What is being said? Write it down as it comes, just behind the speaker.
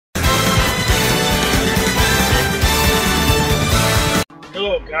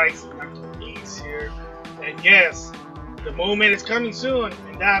guys? MmGS here, and yes, the moment is coming soon,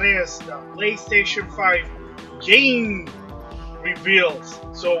 and that is the PlayStation 5 game reveals.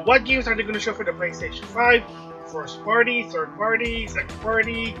 So what games are they going to show for the PlayStation 5? First party, third party, second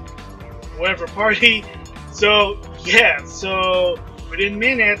party, whatever party. So yeah, so within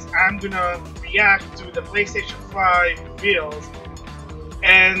minutes I'm gonna react to the PlayStation 5 reveals,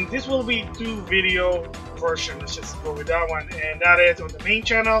 and this will be 2 video version. Let's just go with that one, and that is on the main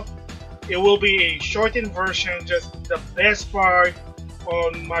channel. It will be a shortened version, just the best part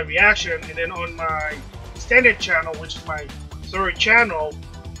on my reaction, and then on my extended channel, which is my 3rd channel,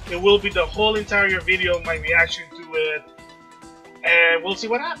 it will be the whole entire video of my reaction to it, and we'll see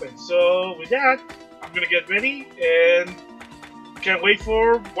what happens. So with that, I'm gonna get ready and can't wait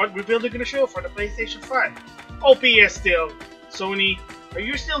for what reveal they're gonna show for the PlayStation 5. OPS still, Sony, are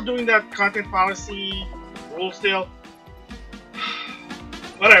you still doing that content policy rule still?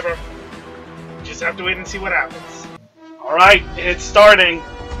 Whatever. Just have to wait and see what happens. Alright, it's starting.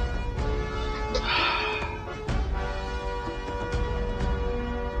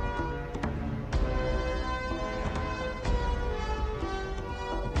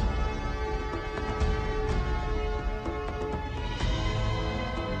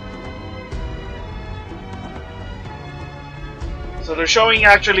 So they're showing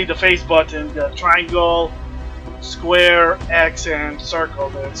actually the face button, the triangle, square, X, and circle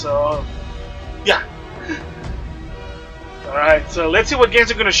there. So yeah. Alright, so let's see what games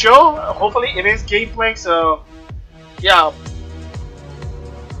are gonna show. Hopefully it is gameplay, so yeah.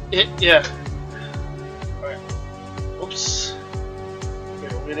 Yeah. Alright. Oops.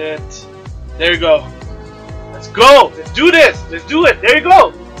 Get rid of it. There you go. Let's go! Let's do this! Let's do it! There you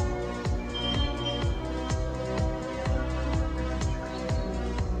go!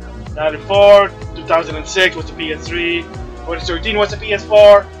 '94, 2006 was the PS3, 2013 was the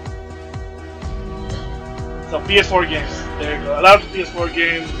PS4. So PS4 games, there you go. A lot of PS4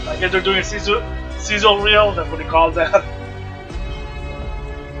 games. I guess they're doing a sizzle reel, that's what they call that.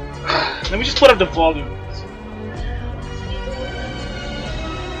 Let me just put up the volume.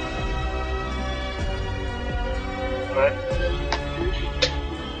 Alright.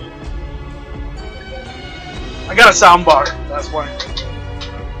 I got a sound bar, that's why.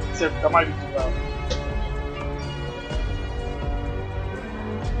 That might be too loud.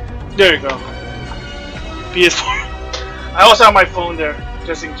 There you go. PS4. I also have my phone there,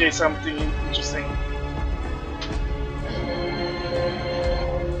 just in case something interesting.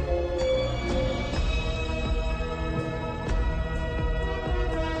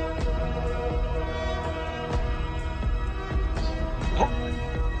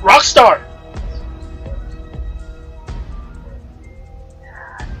 Rockstar!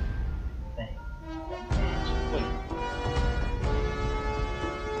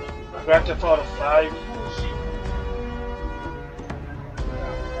 Grand Theft Auto 5.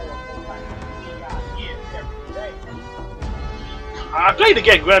 I played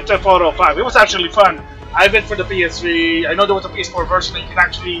again Grand Theft Auto 5. It was actually fun. I went for the PS3. I know there was a PS4 version that you can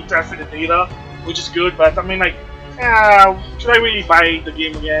actually transfer the data, which is good. But I mean, like, should I really buy the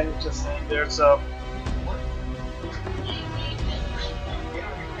game again? Just sitting there, so.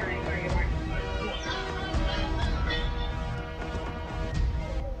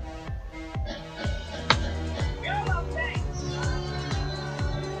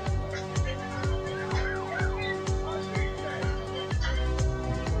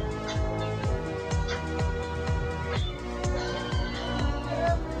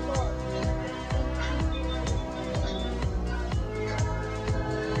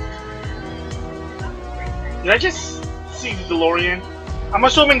 Did I just see the DeLorean? I'm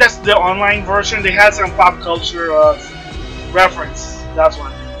assuming that's the online version. They had some pop culture reference. That's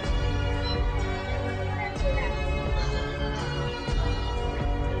one.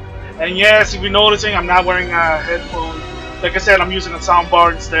 And yes, if you're noticing, I'm not wearing a headphone. Like I said, I'm using a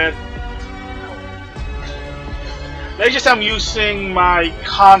soundbar instead. Like just I'm using my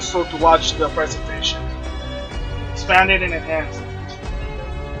console to watch the presentation. Expanded and enhanced.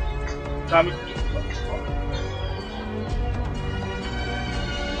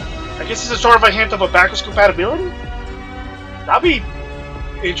 I guess it's a sort of a hint of a backwards compatibility? That'd be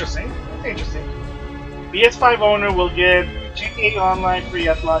interesting. Interesting. PS5 owner will get GTA Online free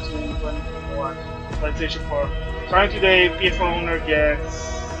at launch in 2021. PlayStation 4. Starting today, PS4 owner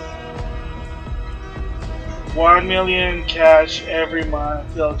gets 1 million cash every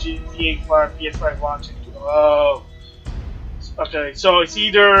month till GTA 5 PS5 launching. Oh. Okay, so it's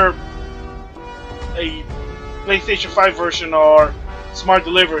either a PlayStation 5 version or smart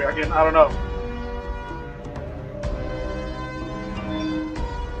delivery. Again, I don't know.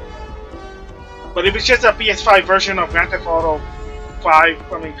 But if it's just a PS5 version of Grand Theft Auto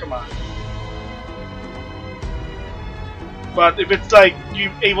 5, I mean, come on. But if it's like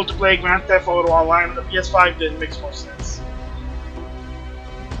you're able to play Grand Theft Auto online on the PS5, then it makes more sense.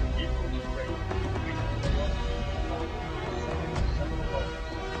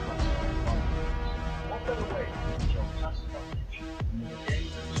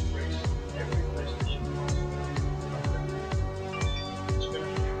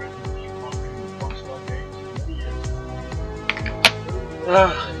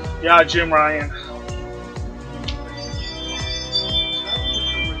 Yeah, Jim Ryan.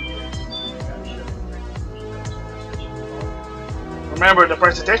 Remember, the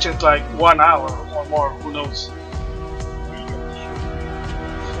presentation's like 1 hour or more, who knows.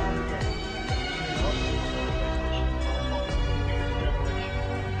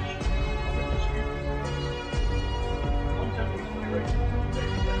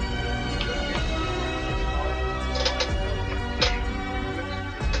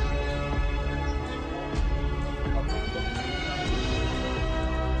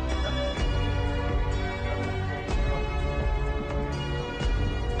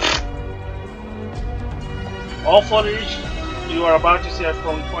 All footage you are about to see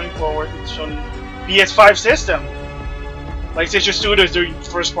from going forward is shown PS5 system. Like PlayStation Studios doing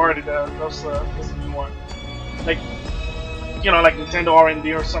first party, those new one. Like, you know, like Nintendo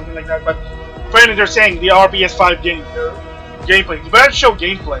R&D or something like that. But apparently they're saying the PS5 game, their gameplay. You better show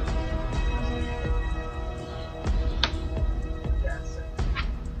gameplay.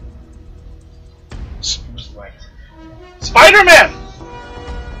 Spider-Man!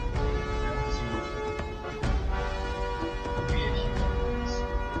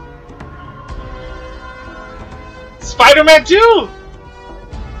 Spider-Man 2!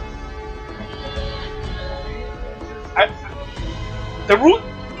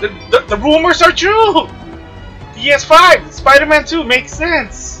 The rumors are true! PS5, Spider-Man 2 makes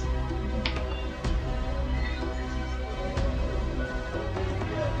sense.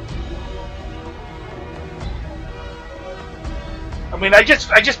 I mean, I just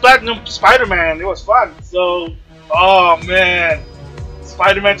platinumed Spider-Man. It was fun. So, oh man,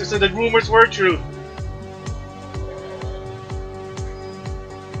 Spider-Man 2 said the rumors were true.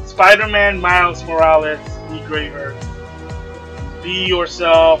 Spider-Man Miles Morales, be greater. Be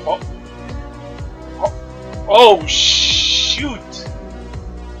yourself. Oh shoot!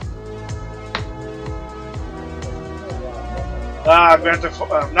 Not Grand Theft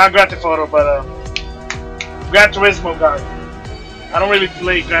Auto, but Gran Turismo guy. I don't really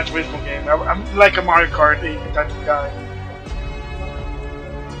play Gran Turismo game. I'm like a Mario Kart type of guy.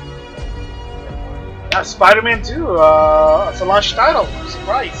 Yeah, Spider-Man 2, it's a launch title,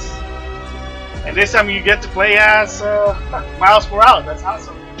 surprise. And this time you get to play as Miles Morales, that's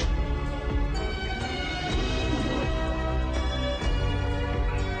awesome.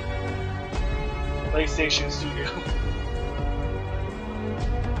 PlayStation Studio.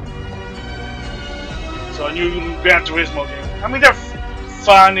 So a new Gran Turismo game. I mean, they're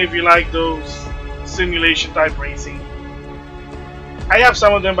fun if you like those simulation type racing. I have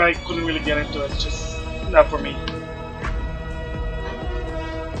some of them, but I couldn't really get into it. It's just not for me.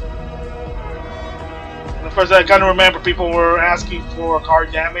 And of course, I kind of remember people were asking for car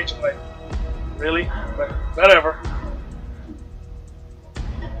damage. I'm like, really? But whatever.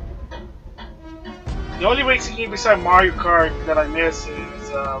 The only racing game beside Mario Kart that I miss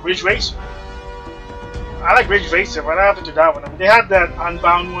is Ridge Racer. I like Ridge Racer, but I happened to that one. I mean, they had that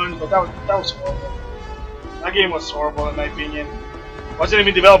Unbound one, but that was horrible. That game was horrible in my opinion. Wasn't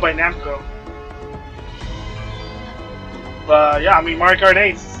even developed by Namco. But yeah, I mean Mario Kart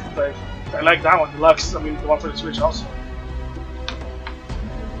 8, I like that one. Deluxe, I mean the one for the Switch also.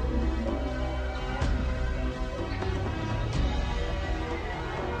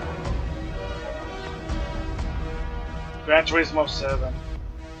 Gran Turismo 7.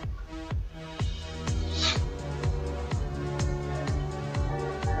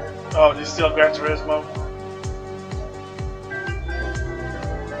 Oh, this is still Gran Turismo.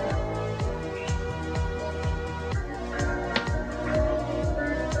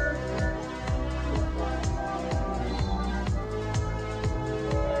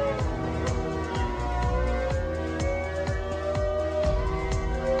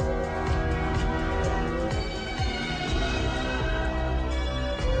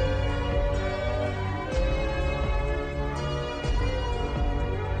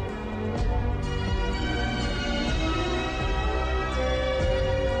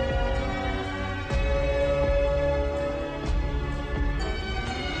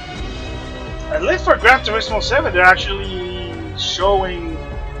 At least for Gran Turismo 7, they're actually showing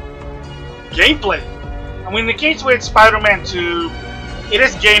gameplay. I mean, in the case with Spider-Man 2, it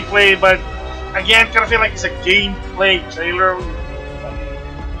is gameplay, but again, kind of feel like it's a gameplay trailer.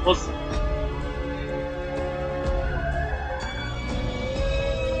 We'll see.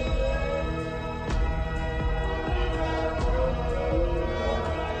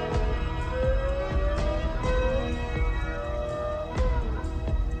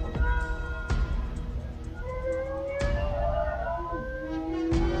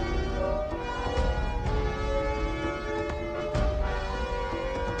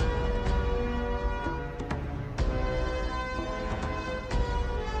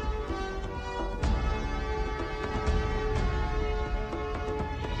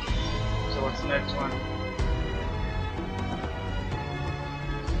 What's the next one?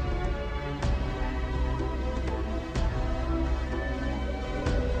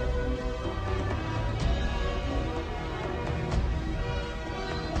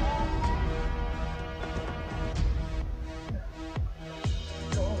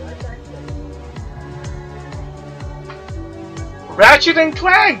 Ratchet and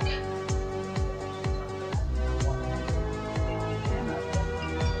Clank!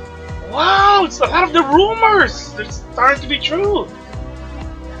 Wow, it's a lot of the rumors! They're starting to be true!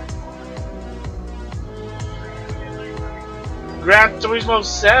 Gran Turismo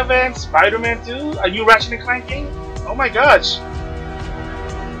 7, Spider-Man 2, a new Ratchet and Clank game? Oh my gosh!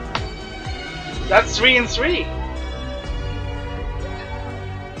 That's 3 and 3!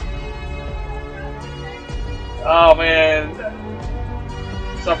 Oh man!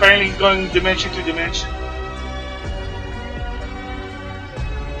 So apparently he's going dimension to dimension.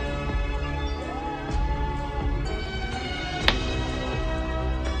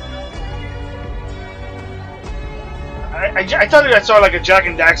 I thought I saw like a Jack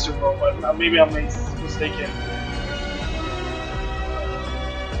and Daxter bro, but maybe I'm mistaken.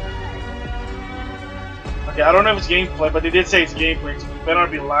 Okay, I don't know if it's gameplay, but they did say it's gameplay. So it better not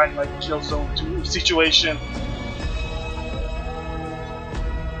be lying like Killzone 2 situation.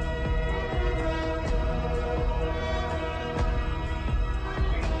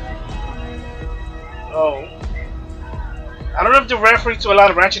 Oh. I don't know if they're referring to a lot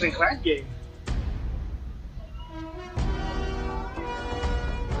of Ratchet and Clank games.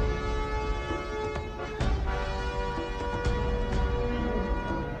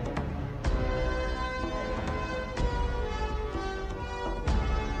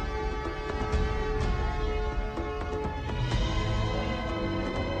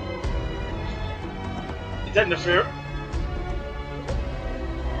 Is that interfere?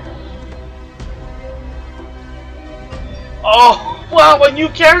 Oh, wow, a new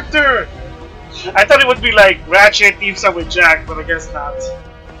character! I thought it would be like Ratchet teams up with Jack, but I guess not.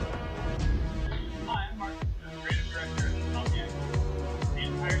 Hi, I'm Mark, creative director at MmGS. The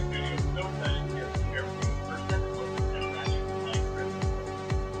entire studio is so excited to get to share with you the first ever look at Ratchet and Clank Rift.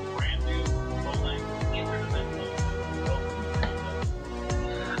 Brand new, full-length, interdimensional.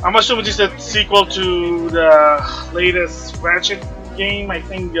 I'm assuming this is a sequel to the latest Ratchet game, I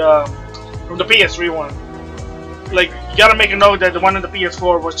think, from the PS3 one. Like, you gotta make a note that the one on the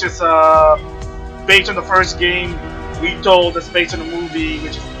PS4 was just based on the first game, retold that's based on the movie,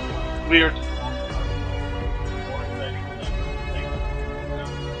 which is weird.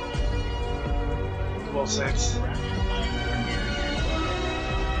 Well said.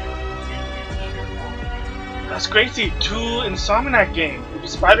 That's crazy. 2 Insomniac game.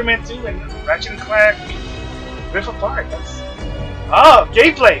 Spider-Man 2 and Ratchet and Clank riff apart. That's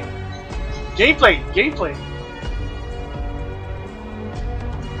gameplay. Gameplay.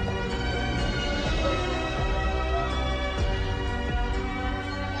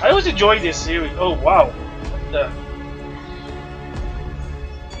 I always enjoy this series. Oh wow. What the?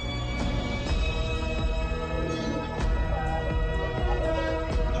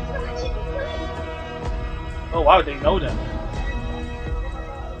 Oh wow, they know them.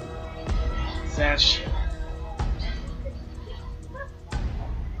 Sash.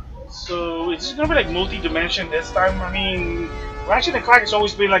 So it's just gonna be like multi-dimension this time. I mean, Ratchet and Clank has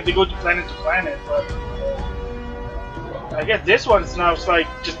always been like they go to planet, but I guess this one's now it's like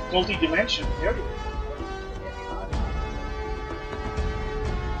just multi-dimension. Period.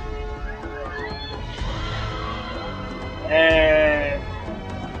 And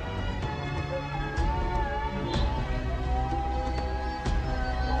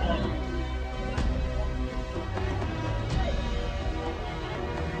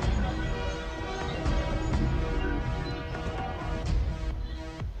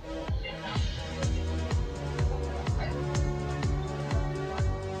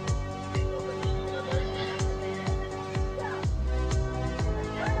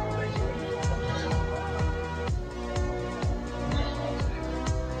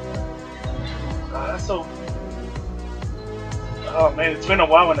Oh man, it's been a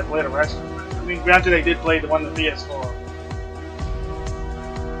while when I played a wrestling. I mean, granted, I did play the one on PS4.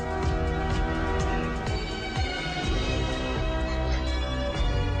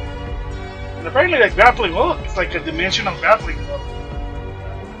 And apparently, like grappling hook, it's like a dimensional grappling hook.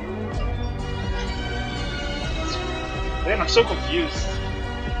 Man, I'm so confused.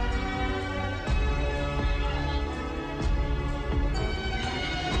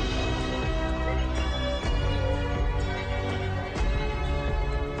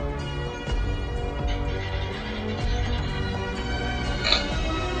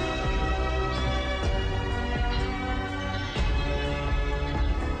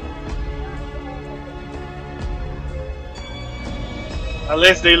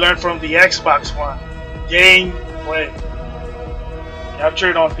 Unless they learned from the Xbox One. Gameplay.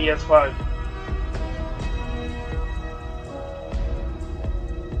 Captured on PS5.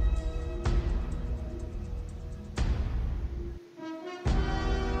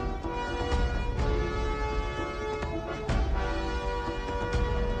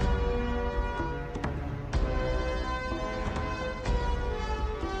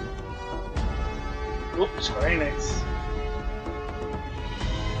 Oops, Square Enix.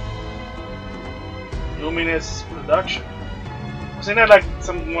 Luminous Production. Wasn't that like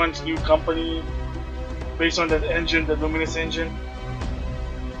someone's new company based on that engine, the Luminous engine?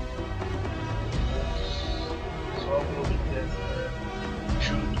 So what will be this?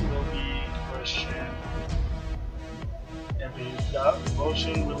 Truth will be question. Every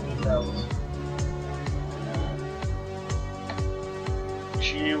devotion will be doubt.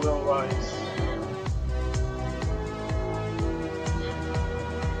 She will rise.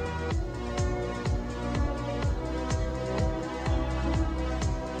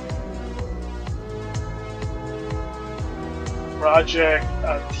 Project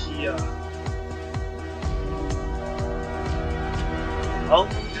Atia. Oh,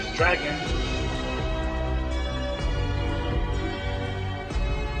 there's Dragon.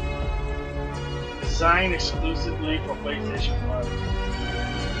 Designed exclusively for PlayStation 5.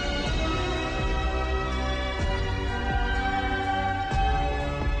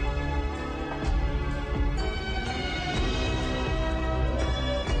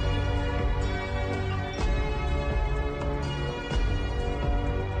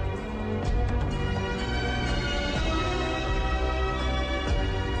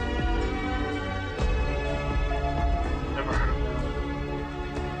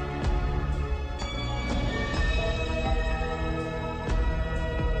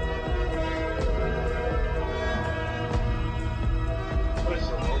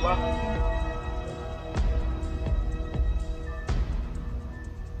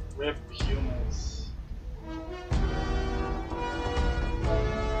 Rip humans.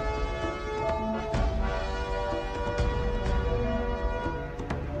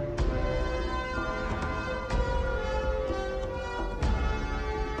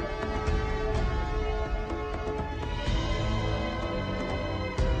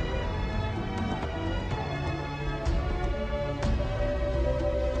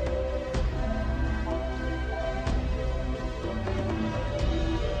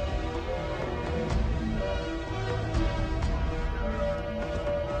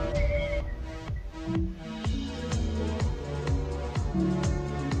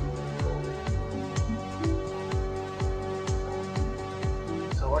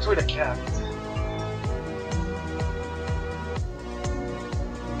 What's with the cat?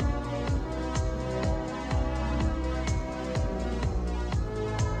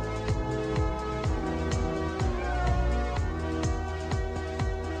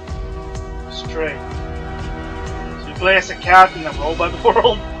 Stray. So you play as a cat in a robot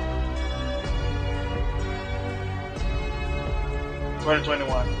world?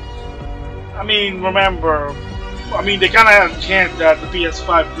 2021. I mean, remember, they kind of hint that the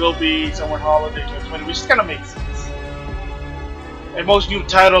PS5 will be somewhere holiday 2020, which kind of makes sense. And most new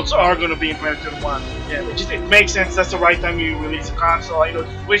titles are going to be in 2021. Yeah, it makes sense. That's the right time you release a console. I know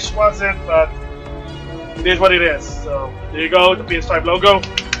Switch wasn't, but it is what it is. So there you go, the PS5 logo.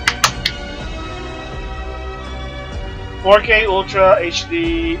 4K Ultra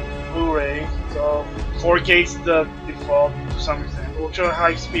HD Blu-ray. So 4K is the default for some reason. Ultra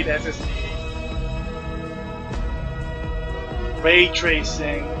high-speed SSD. Ray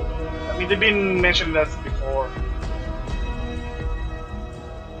tracing. I mean, they've been mentioning that before.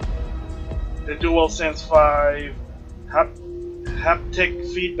 The DualSense 5,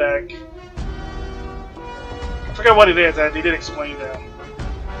 haptic feedback. I forget what it is. They did explain that.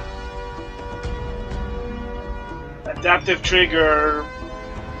 Adaptive trigger,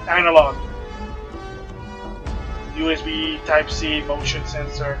 analog. USB Type-C motion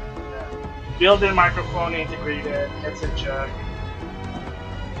sensor, built-in microphone integrated, headset jack,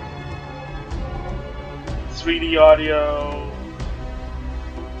 3D audio.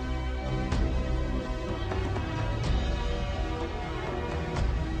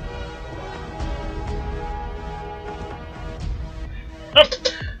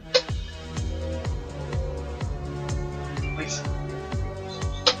 Please.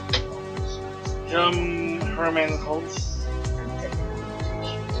 Herman Holtz.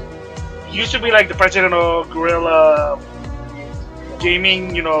 He used to be like the president of Guerrilla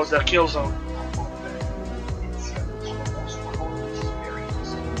Gaming, you know, the Killzone.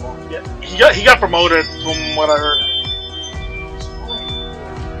 Yeah, he got promoted from what I heard.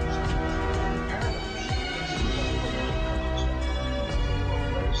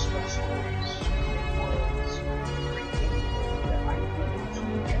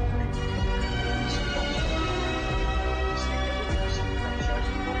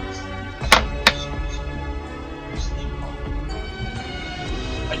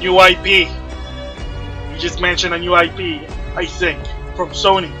 A new IP. You just mentioned a new IP, I think, from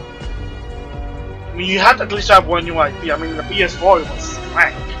Sony. I mean, you had to at least have one new IP. I mean, the PS4 was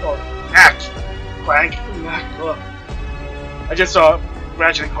Clank, or Knack. Clank? Knack, ugh. I just saw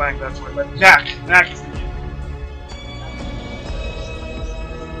Ratchet and Clank, that's why, but Knack is the name.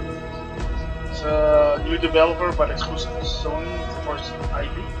 It's a new developer, but exclusive to Sony, it's the first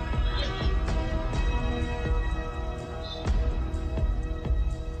IP.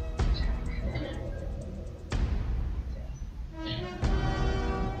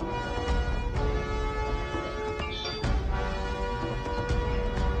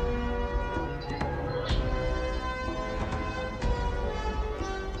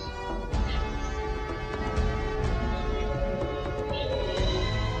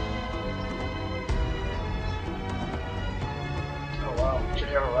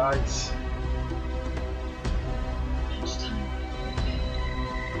 Eyes.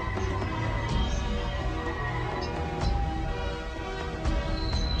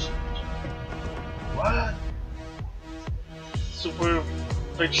 What? Super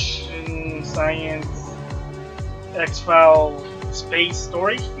fiction, science, X-File, space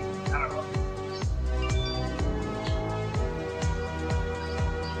story? I don't know.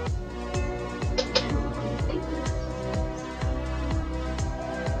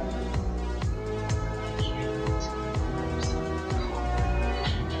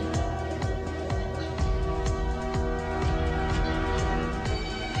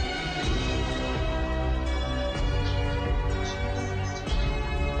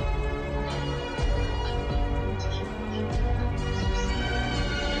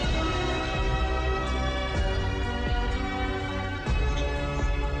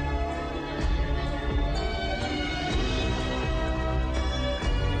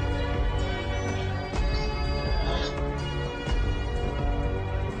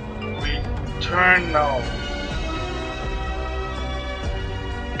 Returnal.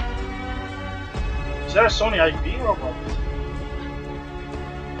 Is that a Sony IP or what?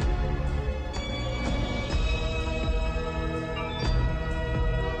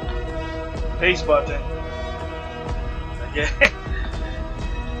 Paste button. Again.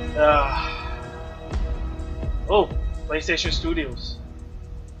 Oh, PlayStation Studios.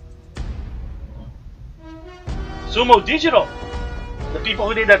 Sumo Digital. The people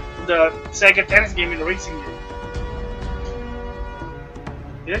who did the Sega tennis game in the racing game.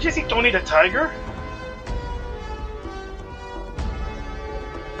 Did I just see Tony the Tiger?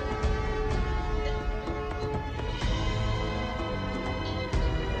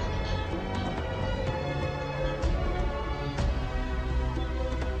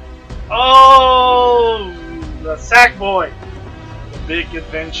 Oh, the Sackboy, the Big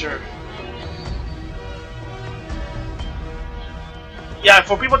Adventure. Yeah,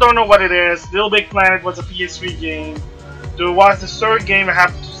 for people who don't know what it is, Little Big Planet was a PS3 game. There was the third game I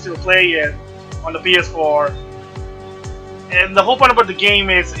have to still play it on the PS4. And the whole point about the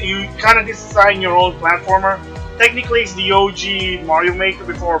game is you kind of design your own platformer. Technically, it's the OG Mario Maker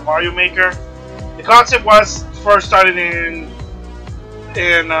before Mario Maker. The concept was first started in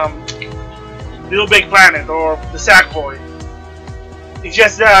Little Big Planet or the Sackboy. It's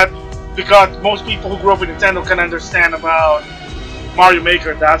just that because most people who grew up with Nintendo can understand about Mario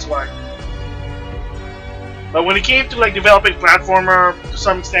Maker, that's why. But when it came to like developing platformer, to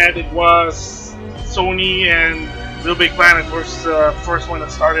some extent it was Sony and Little Big Planet was the first one that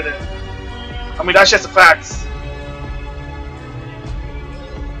started it. I mean, that's just the facts.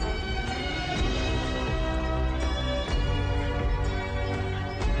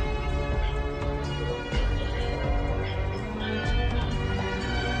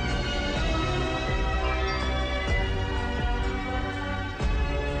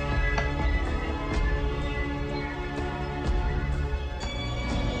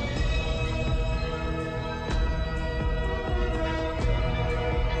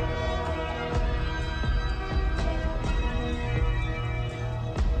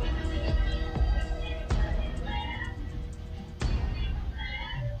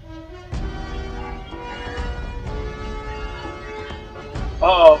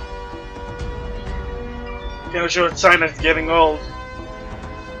 Uh-oh. Gonna show a sign that it's getting old.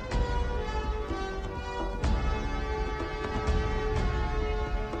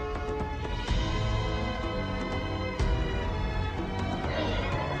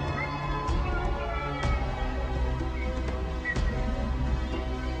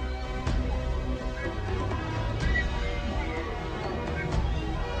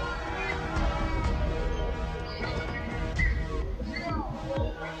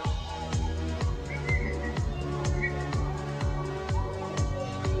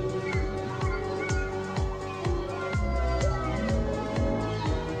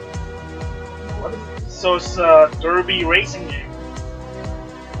 So it's a derby racing game.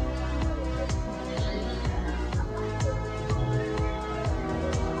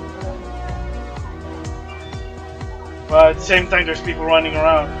 But at the same time, there's people running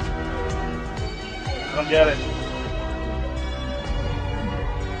around. I don't get it.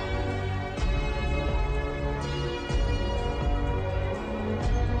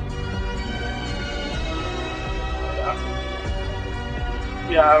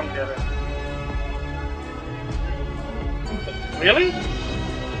 Yeah, I don't get it. Really?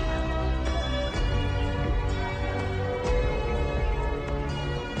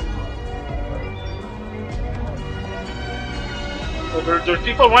 So there's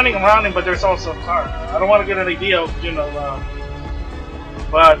people running around him, but there's also a car. I don't want to get an idea of,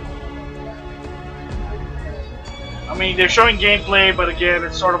 but I mean, they're showing gameplay, but again,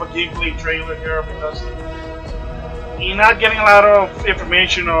 it's sort of a gameplay trailer here because you're not getting a lot of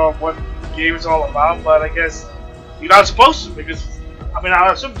information of what the game is all about, but I guess you're not supposed to, because I mean,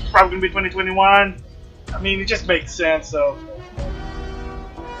 I assume it's probably gonna be 2021. I mean, it just makes sense. So,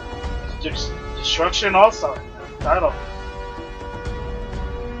 just Destruction All-Star title.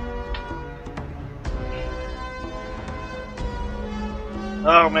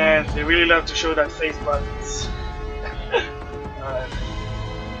 Oh man, they really love to show that face buttons. Alright.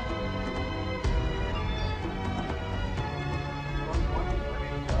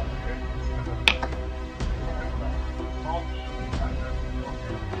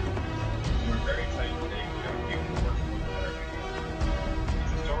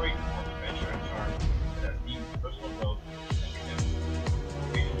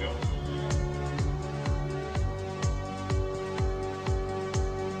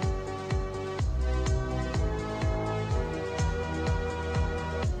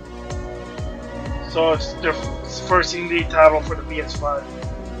 So it's their first indie title for the PS5.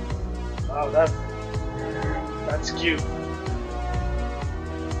 Wow, that's cute.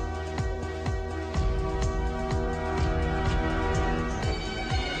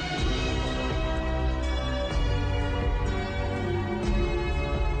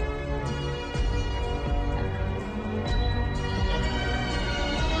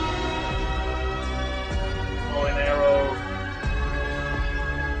 Oh, an arrow.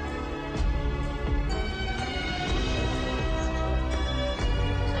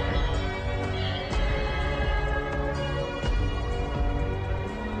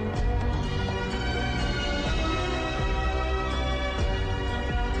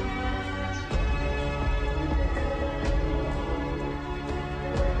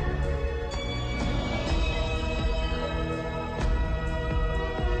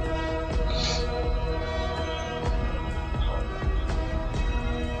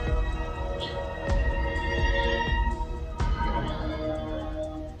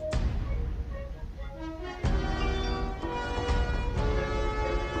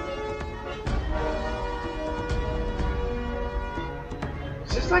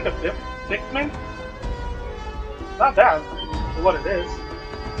 Is this like a Pikmin? Not that, for what it is.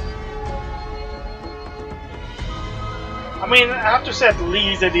 I mean, I have to say at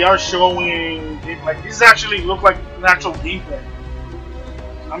least that they are showing, like, this actually look like natural gameplay.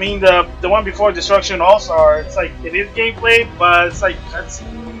 I mean, the one before, Destruction All-Star, it's like, it is gameplay, but it's like, that's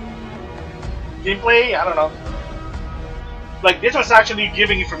gameplay, I don't know. Like, this was actually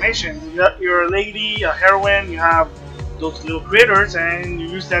giving information. You're a lady, a heroine, you have those little critters, and you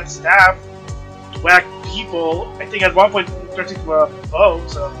use that staff to whack people. I think at one point it turns into a bow,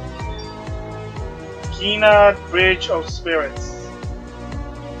 so. Kina Bridge of Spirits.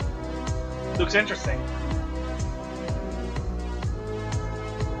 Looks interesting.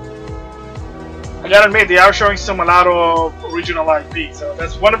 I gotta admit, they are showing a lot of original IP, so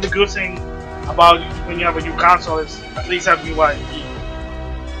that's one of the good things about when you have a new console, is at least have new IP.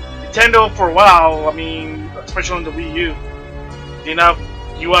 Nintendo, for a while, I mean, especially on the Wii U, didn't have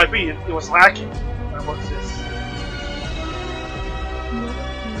new IP, it was lacking. What's this?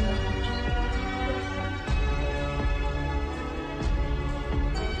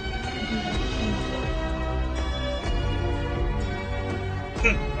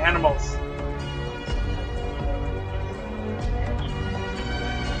 animals.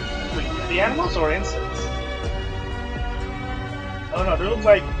 Wait, are the animals or insects? Oh no, they look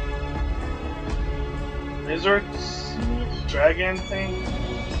like lizards, dragon thing,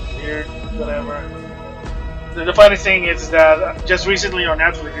 weird, whatever. The funny thing is that just recently on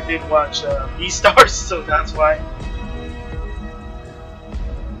Netflix I did watch Beastars, so that's why.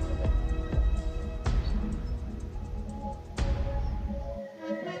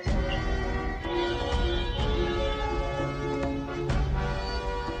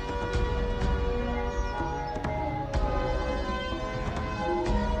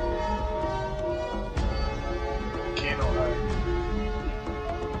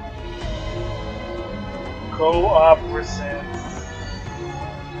 Co-op presents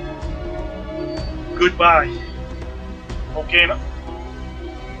Goodbye Volcano.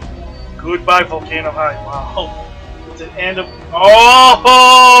 Goodbye Volcano High. Wow, it's an end of.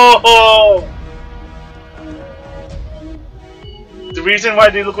 Oh! The reason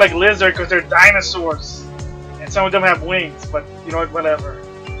why they look like lizards because they're dinosaurs, and some of them have wings. But you know what? Whatever.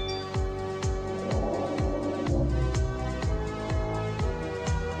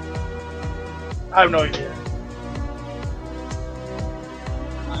 I have no idea.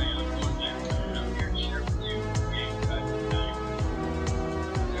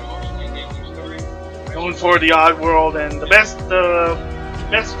 Known for the Oddworld, and the best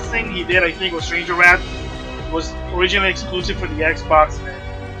thing he did, I think, was Stranger Rat. Was originally exclusive for the Xbox.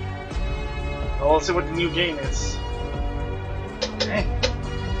 I'll see what the new game is. Dang.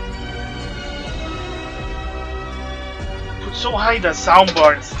 Put so high the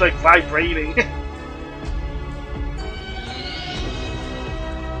soundbar, it's like vibrating.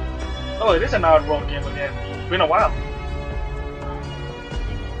 Oh, it is an Oddworld game again. It's been a while.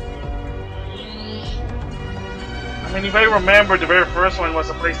 I mean, if I remember, the very first one was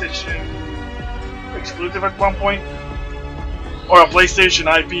a PlayStation exclusive at one point, or a PlayStation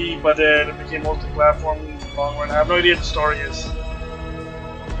IP, but then it became multi-platform in the long run. I have no idea what the story is.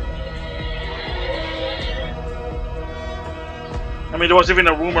 I mean, there was even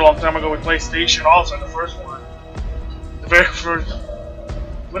a rumor a long time ago with PlayStation also in the first one. The very first.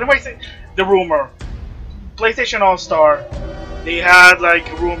 What am I saying? The rumor. PlayStation All-Star. They had like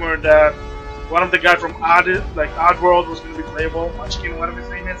a rumor that one of the guys from Oddworld was going to be playable. Munchkin, whatever his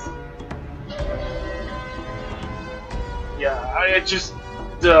name is. Yeah, I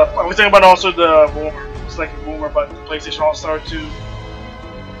was thinking about also the rumor. It's like a rumor about the PlayStation All-Star 2.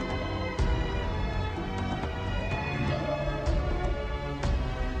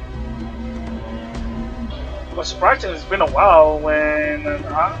 But surprisingly, it's been a while when an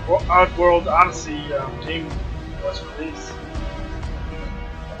Oddworld Odyssey game was released.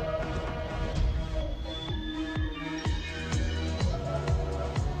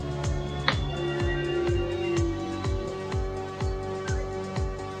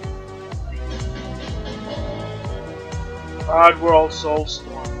 Oddworld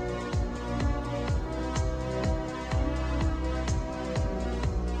Soulstorm.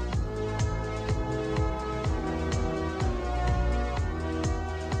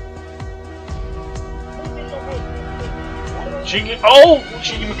 Shinji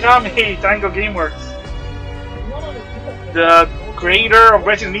Mikami, Tango Gameworks. The creator of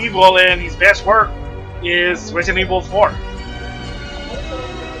Resident Evil, and his best work is Resident Evil 4.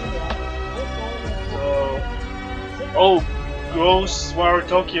 So, Ghost War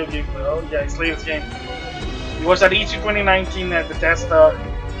Tokyo game. Oh yeah, his latest game. He was at E3 2019 at Bethesda.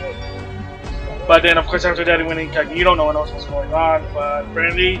 But then of course after that he went incognito, no one knows what's going on. But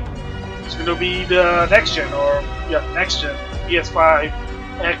apparently it's going to be the next gen, or yeah, next gen. PS5,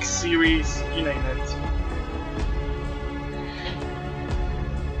 X series, you name it.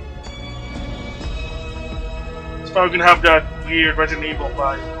 It's probably going to have that weird Resident Evil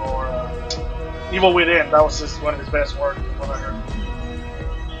vibe, or Evil Within. That was just one of his best work, from what I heard.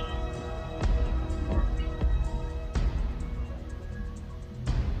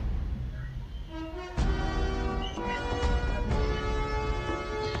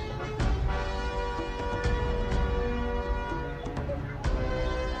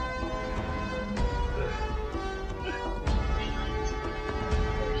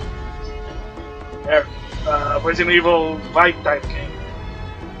 Resident Evil vibe type game.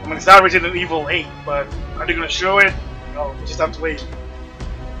 I mean, it's not Resident Evil 8, but are they gonna show it? No, we just have to wait.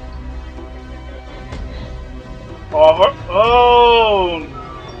 Oh no.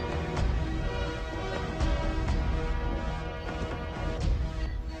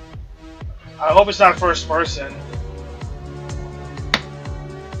 I hope it's not first person.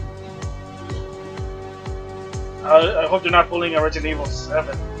 I hope they're not pulling a Resident Evil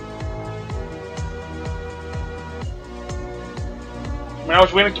 7. I mean, I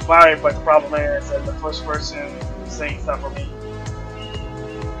was willing to buy it, but the problem is that the first person saying stuff for me.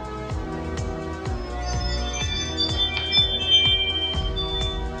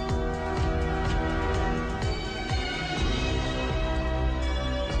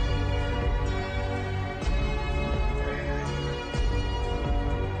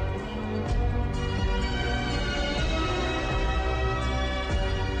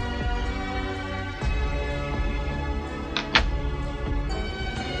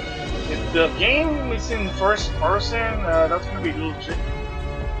 The game is in first person, that's gonna be a little tricky.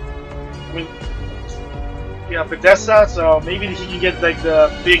 I mean, yeah, Bethesda, so maybe he can get like the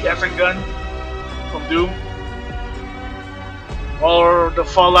big effing gun from Doom. Or the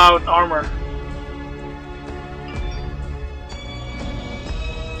Fallout armor.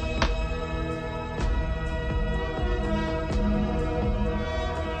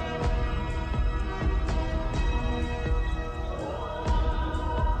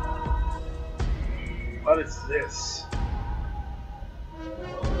 What is this?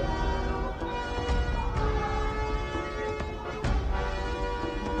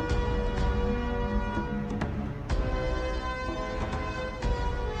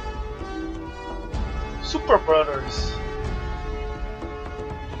 Super Brothers.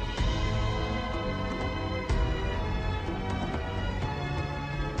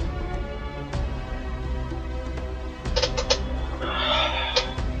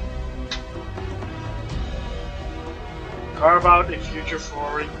 Carve out a future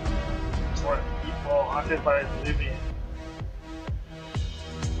for people haunted by oblivion,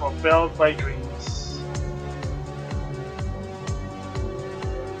 propelled by dreams.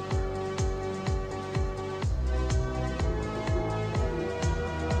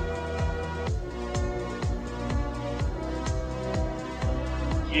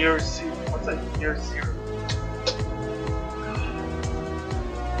 Year zero. What's that? Year zero.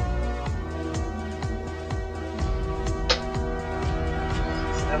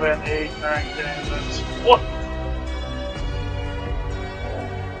 7, 8, 9, 10, 11, what?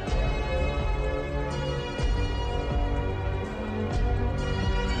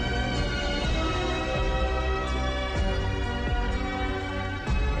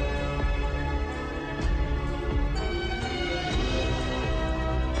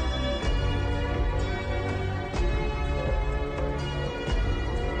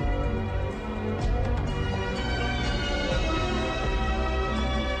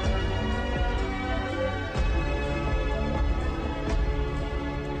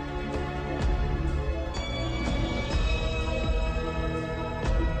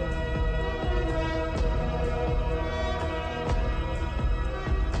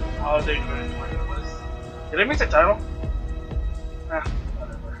 Holiday 2020 was. Did I miss the title? Ah,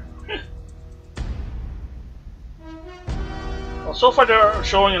 whatever. Well, so far they're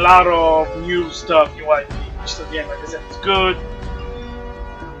showing a lot of new stuff, new IP, which again, like I said, it's good.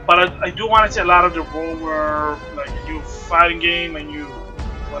 But I do want to see a lot of the rumor, like a new fighting game, a new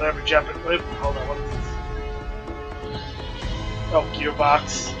whatever Japanese. Wait, hold on, what is this? Oh,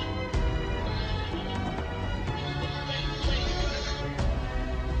 Gearbox.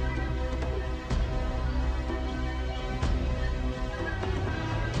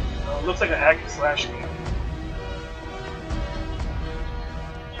 Looks like a hack and slash game.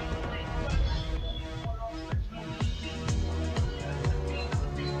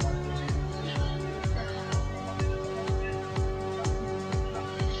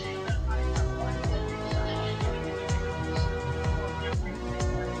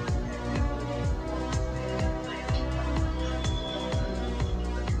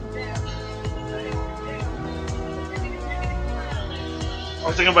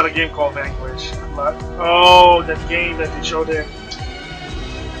 I was thinking about a game called Vanquish. Oh, that game that they showed in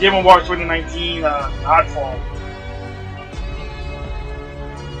Game Awards 2019, Oddfall.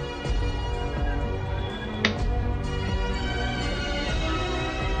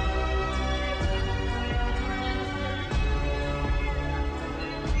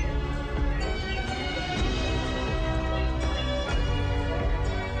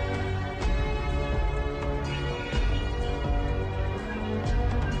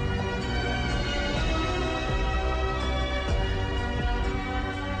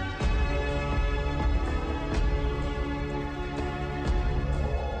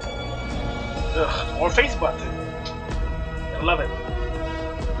 Ugh, more face button. I love it.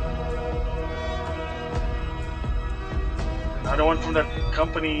 Another one from that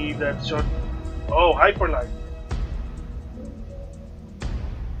company that showed. Oh, Hyperlight.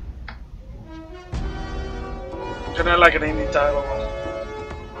 Kinda like an indie title.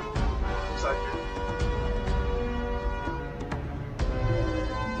 Looks like it.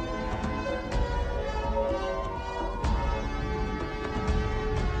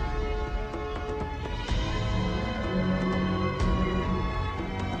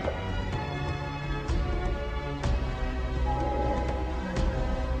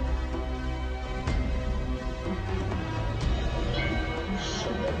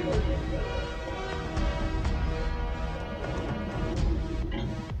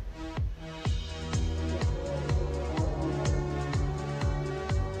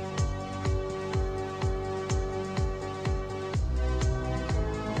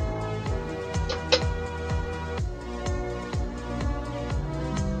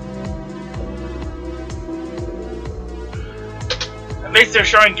 At least they're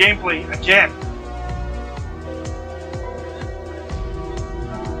showing gameplay again.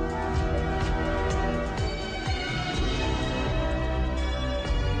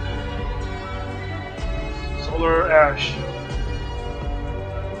 Solar Ash.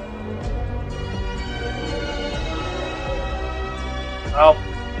 Well,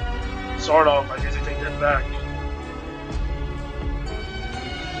 sort of. I guess I take that back.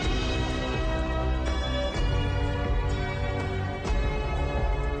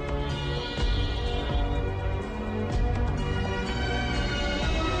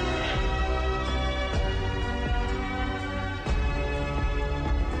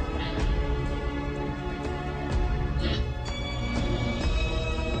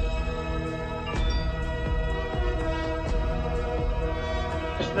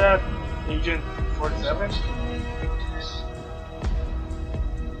 That Agent 47?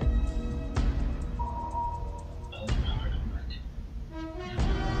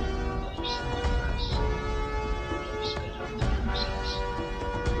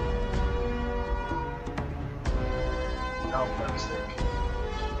 No, by mistake.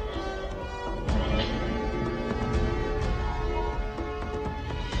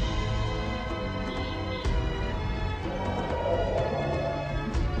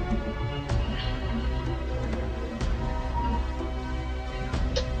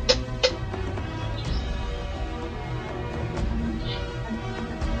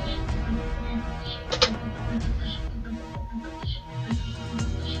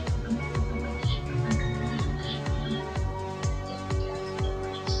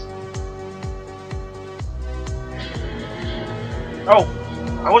 Oh,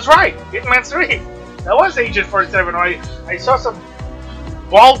 I was right! Hitman 3! That was Agent 47. I saw some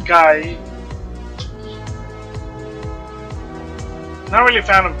bald guy. Not really a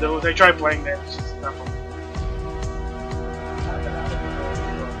fan of those. I tried playing them. It's just not for me.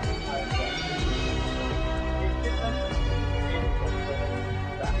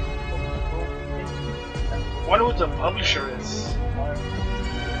 I wonder what the publisher is.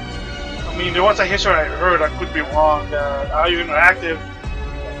 I mean, there was a history I heard, I could be wrong, that IO Interactive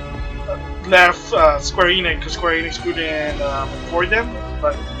left Square Enix because Square Enix couldn't afford them,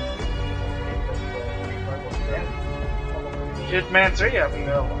 but Hitman 3, I mean,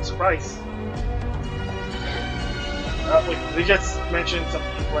 I'm surprised. Wait, they just mentioned some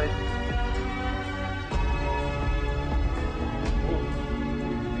gameplay.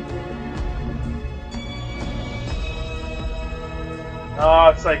 Oh,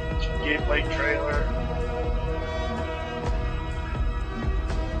 it's like gameplay trailer.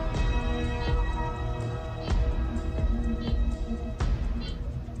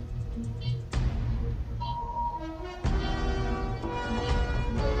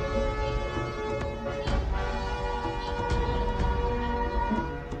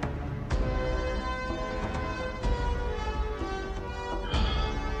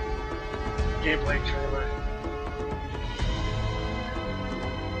 Gameplay trailer.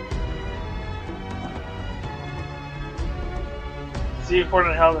 See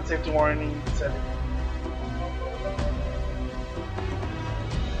important health and safety warning setting.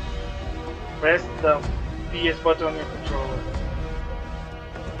 Press the PS button on your controller.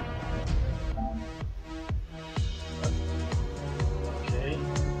 Okay,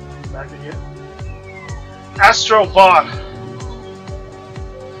 back again. Astro Bot.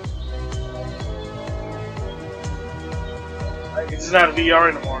 I guess it's not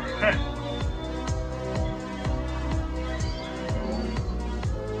VR anymore.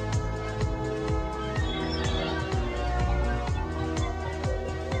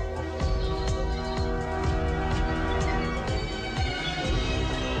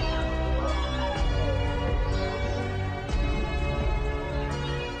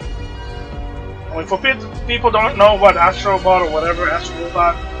 I mean, for people don't know what Astrobot or whatever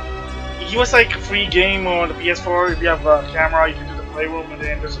Astrobot he was like a free game on the PS4. If you have a camera, you can do the playroom, and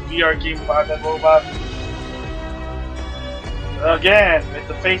then there's a VR game about that robot. Again, with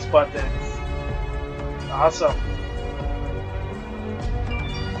the face buttons. Awesome.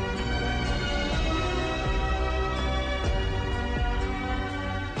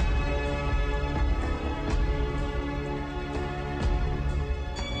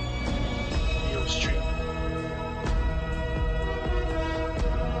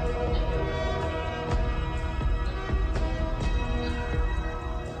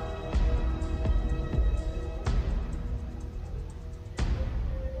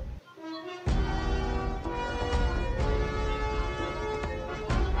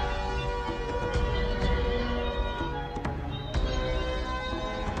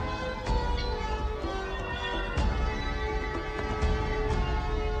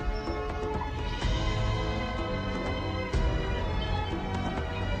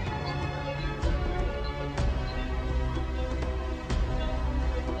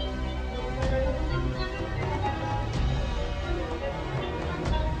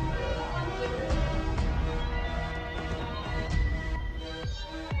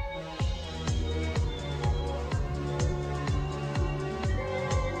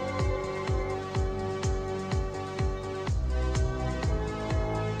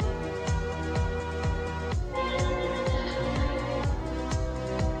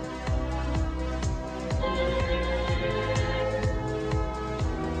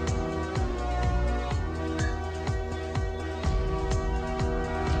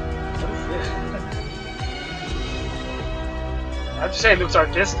 I have to say it looks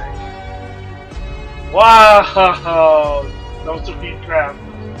artistic. Wow! Those two feet crap.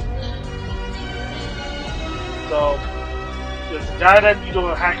 So, there's a guy that you do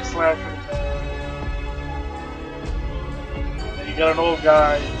a hack and slash with. And you got an old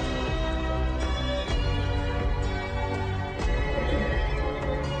guy.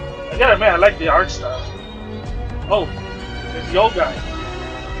 I gotta admit, I like the art style. Oh, there's the old guy.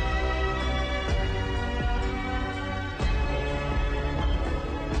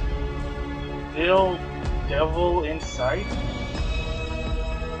 Still devil inside?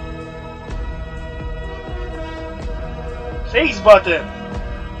 Face button!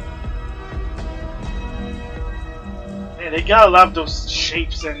 Man, they gotta love those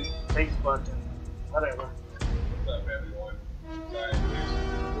shapes and face button. Whatever. What's up, everyone?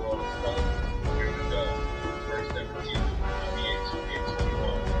 Scientists, world of color. Here we go. First ever team, MmGS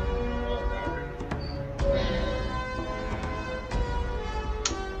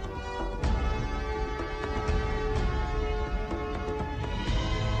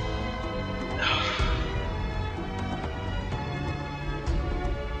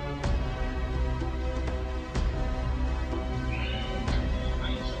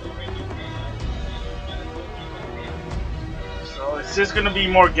So is this gonna be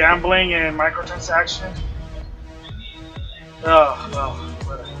more gambling and microtransaction? Oh, well,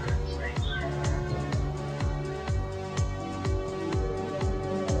 whatever.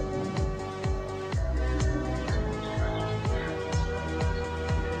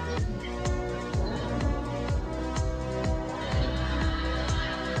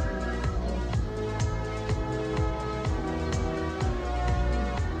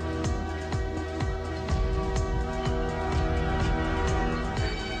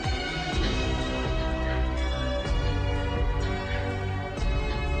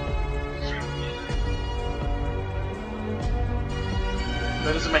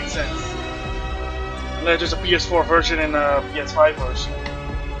 That doesn't make sense. Unless there's a PS4 version and a PS5 version.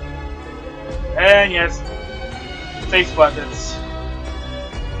 And yes, face buttons.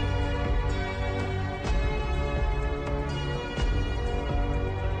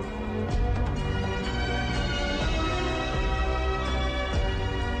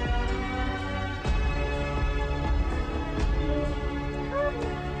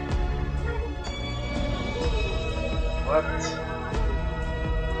 What?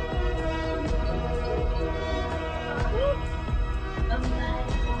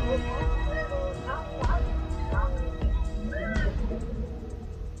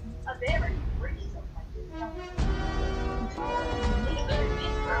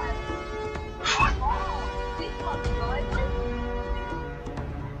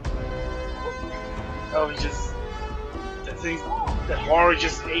 Oh, he just... that thing... that horror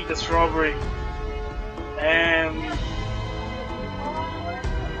just ate the strawberry. And...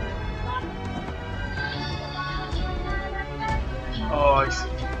 oh, I see.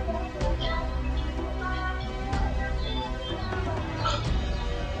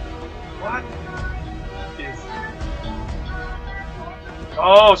 What is...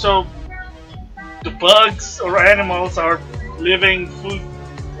 oh, so the bugs or animals are living food,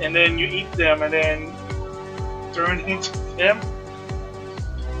 and then you eat them, and then turn into them.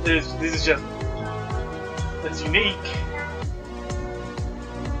 This is just, it's unique.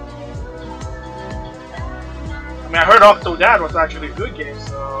 I mean, I heard Octodad was actually a good game,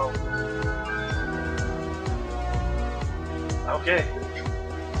 so okay.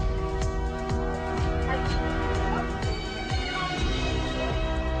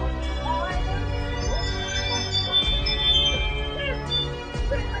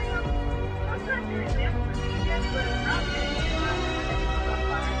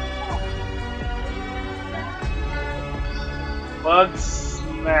 Bug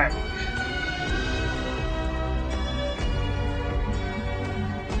snack.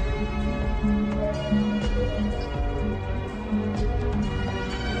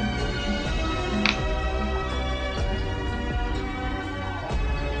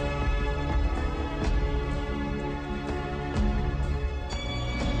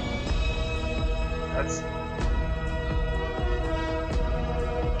 That's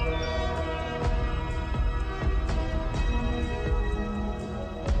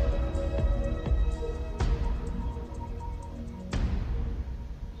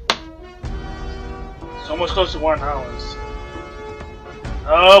it's almost close to 1 hour.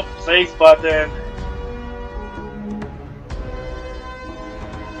 Oh, place button.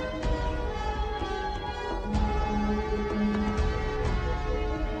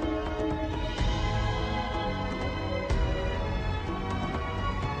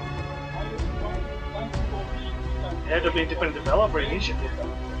 It had to be a different developer initiative.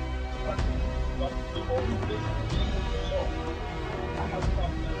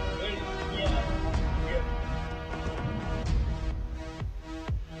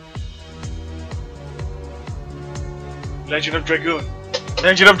 Legend of Dragoon.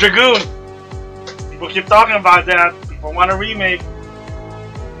 Legend of Dragoon! People keep talking about that. People want a remake.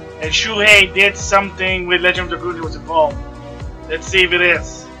 And Shuhei did something with Legend of Dragoon that was involved. Let's see if it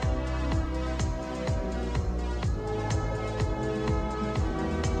is.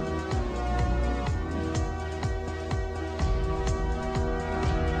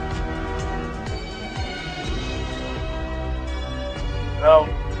 No.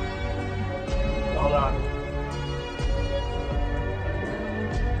 Hold on.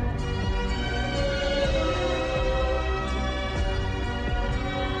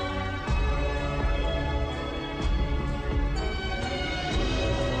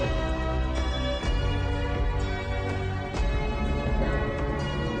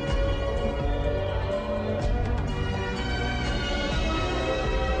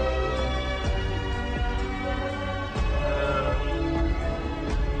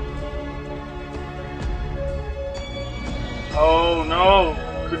 Oh no,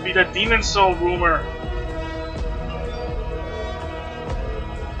 could be the Demon Soul rumor.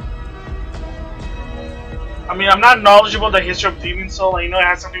 I mean, I'm not knowledgeable the history of Demon Soul. I know it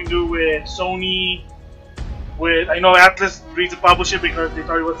has something to do with Sony. I know Atlas agreed to publish it because they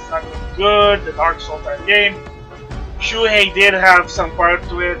thought it was not going to be good, the Dark Souls type game. Shuhei did have some part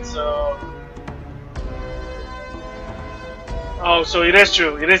to it, so. Oh, so it is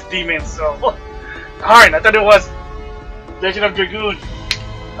true. It is Demon Soul. Darn, I thought it was Legend of Dragoon.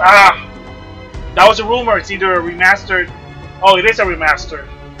 Ah! That was a rumor. It's either a remastered. Oh, it is a remaster.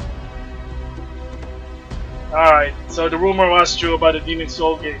 Alright, so the rumor was true about the Demon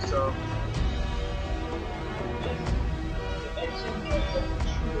Soul game, so.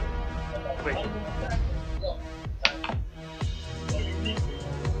 Wait.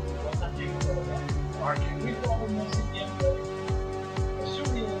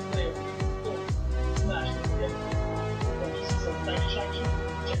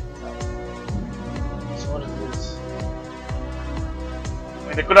 What is this? I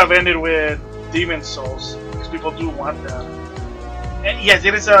mean, they could have ended with Demon Souls because people do want that. And yes,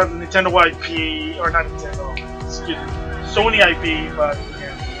 it is a Nintendo IP, or not Nintendo, excuse me, Sony IP, but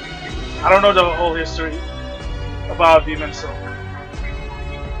yeah, I don't know the whole history about Demon Soul.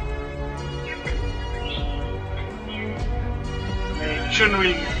 I mean, you shouldn't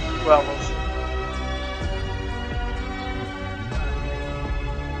really. Well, we'll see.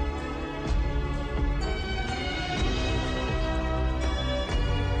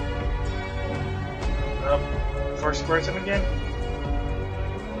 First person again?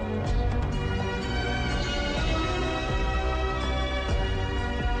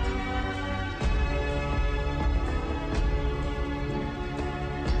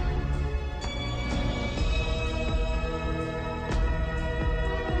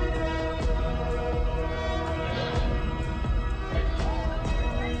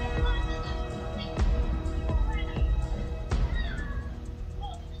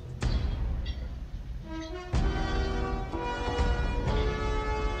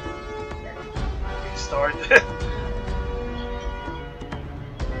 start.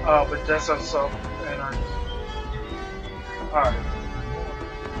 Oh, but that's also anarchy. Alright.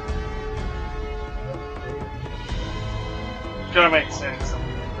 Gonna make sense.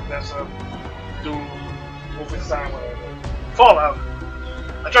 But that's a do Wolfenstein, whatever. Fallout.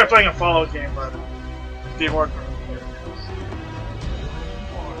 I tried playing a Fallout game, but it didn't work for me.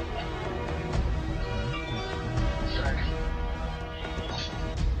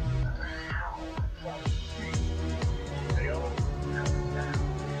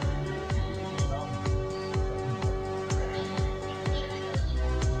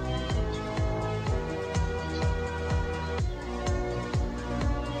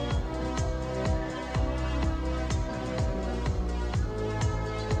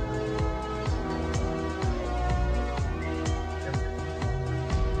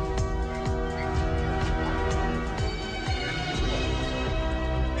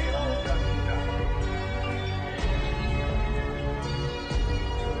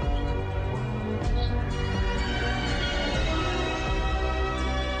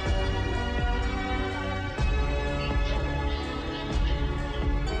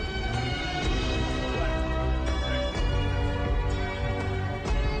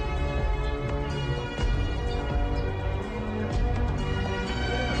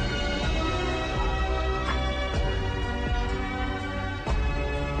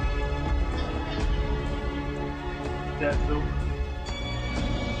 Death loop.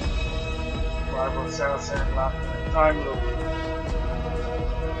 Rival assassin, lock time loop.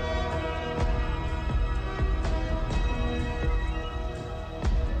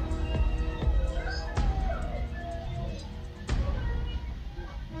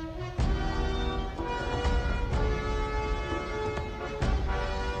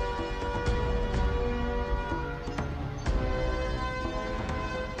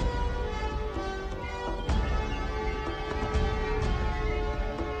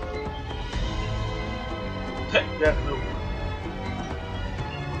 Death loop.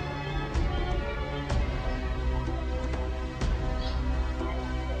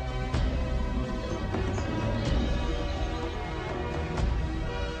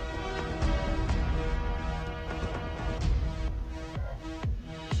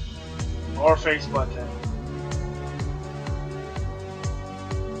 Or face button.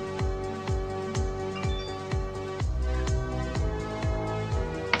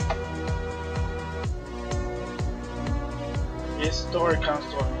 Story counts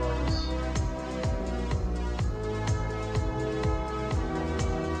to close.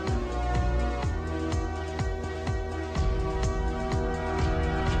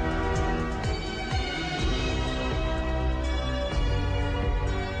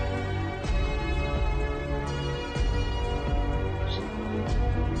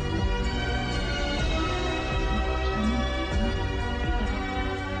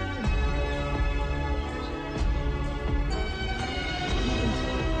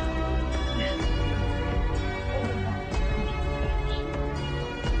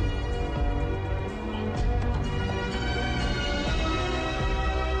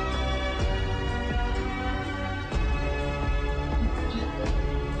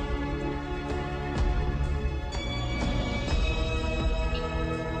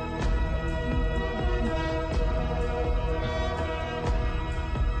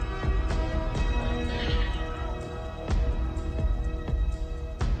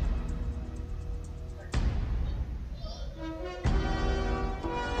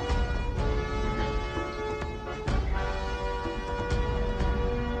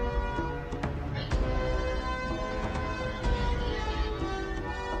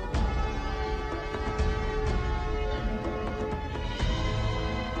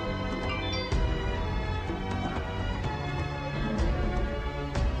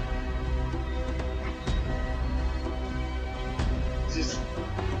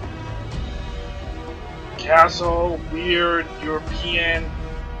 Castle, weird, European.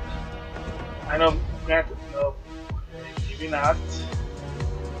 I know, no, maybe not.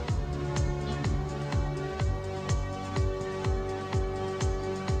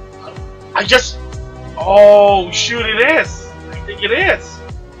 I just, oh shoot, it is. I think it is.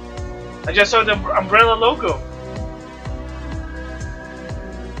 I just saw the umbrella logo.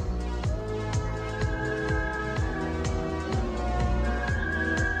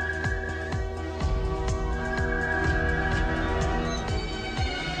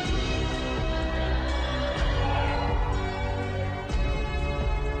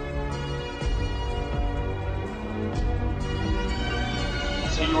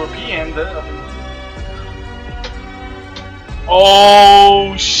 European.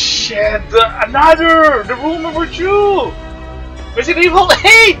 Oh shit! shit! The rumor were true! Resident Evil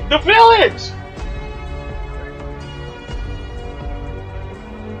 8! The Village!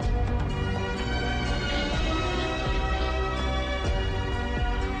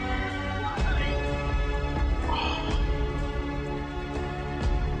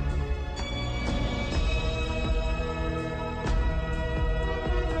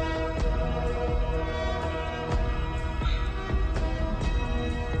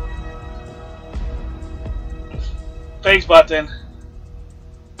 Face button.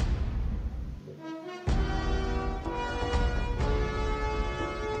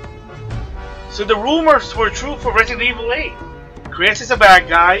 So the rumors were true for Resident Evil 8. Chris is a bad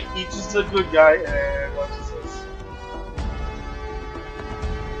guy, Ethan is a good guy, and what is this?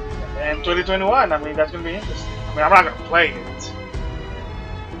 And 2021, I mean, that's gonna be interesting. I mean, I'm not gonna play it.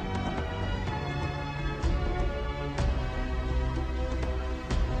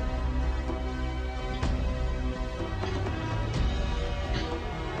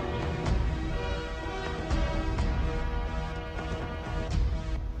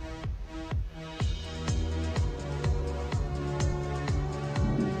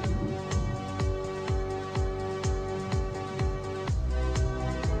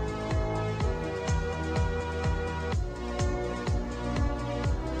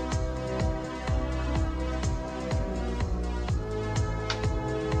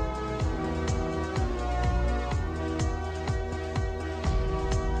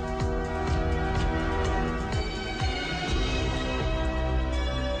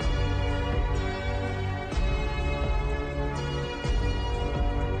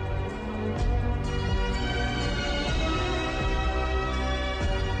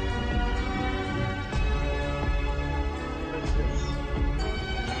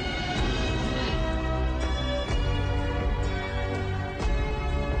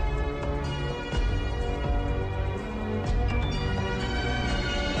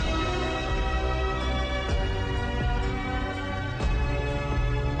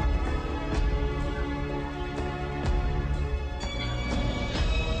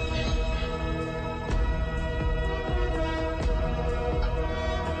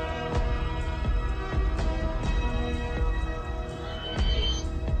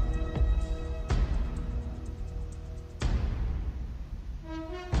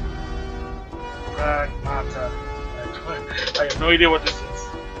 I have no idea what this is.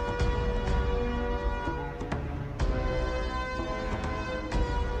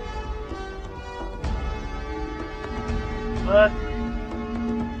 But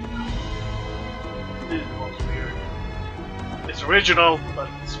this looks weird. It's original, but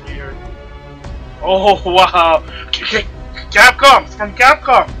it's weird. Oh wow! Capcom! It's from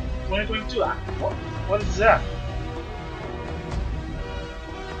Capcom! 2022. What is that?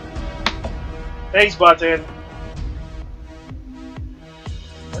 Face button.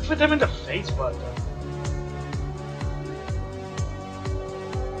 What's with them in the face button?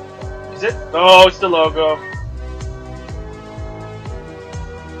 Is it? No, it's the logo.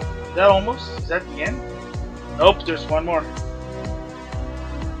 Is that almost? Is that the end? Nope, there's one more.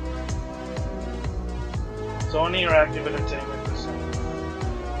 Sony Interactive Entertainment.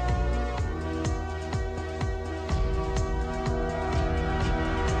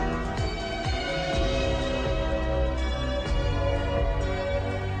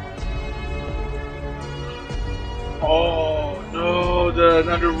 Oh no,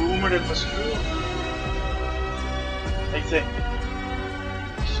 another rumor that was true. I think.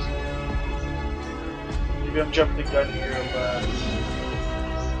 Maybe I'm jumping the gun here, but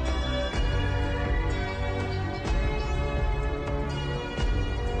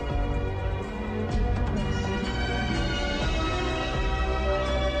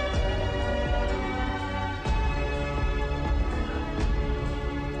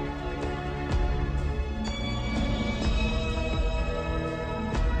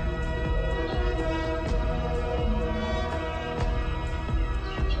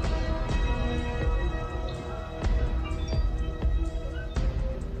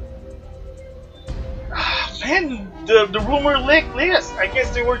the rumor leaked list. I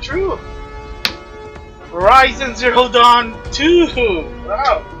guess they were true. Horizon Zero Dawn 2.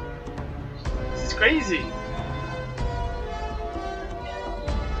 Wow, this is crazy.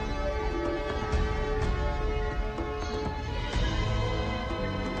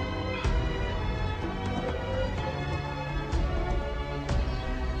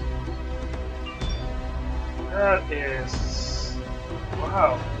 That is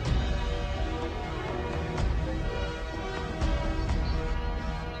wow.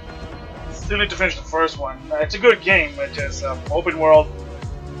 Still need to finish the first one. It's a good game, but just open world.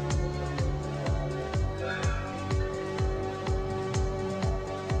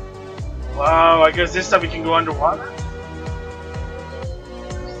 Wow, I guess this time we can go underwater?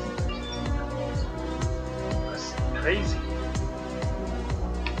 That's crazy.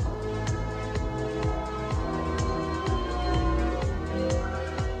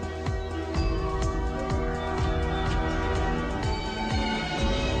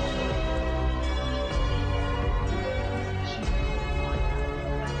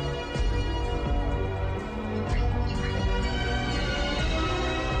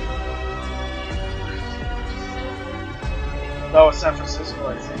 That was San Francisco,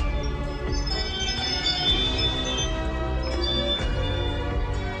 I think.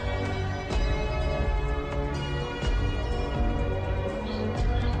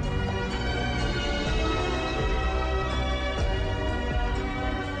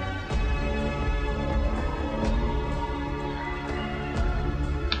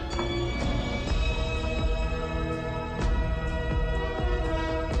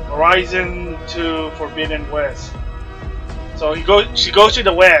 Horizon to Forbidden West. So she goes to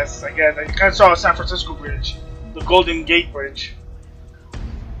the west, I guess. I kind of saw a San Francisco bridge, the Golden Gate Bridge.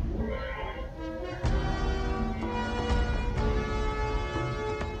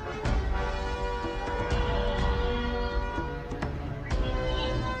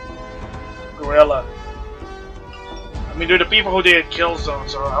 Gorilla. I mean, they're the people who did Killzone,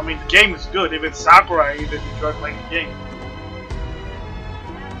 so I mean, the game is good. Even Sakurai even enjoyed playing the game.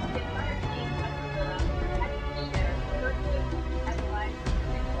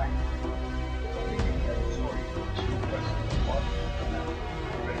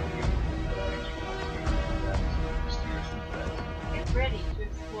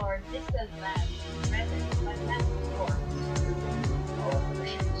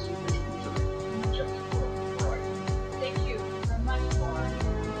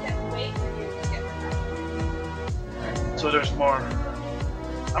 So there's more.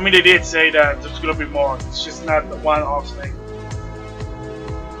 I mean, they did say that there's gonna be more. It's just not the one-off thing.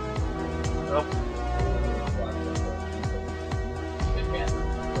 Nope.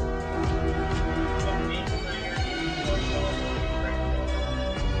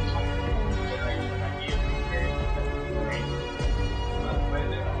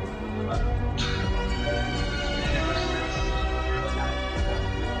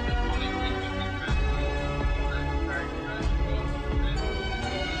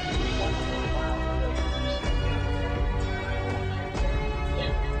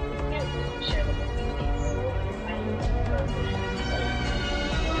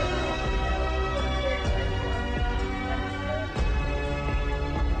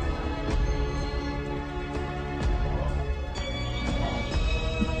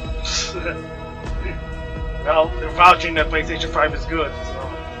 Well, they're vouching that PlayStation 5 is good,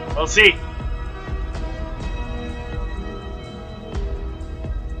 so we'll see.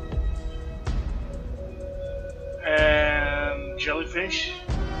 And jellyfish,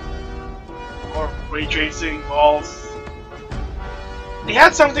 or ray tracing balls. They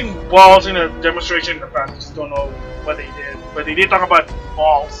had something balls in a demonstration in the past. I just don't know what they did, but they did talk about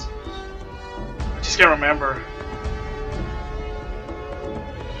balls. I just can't remember.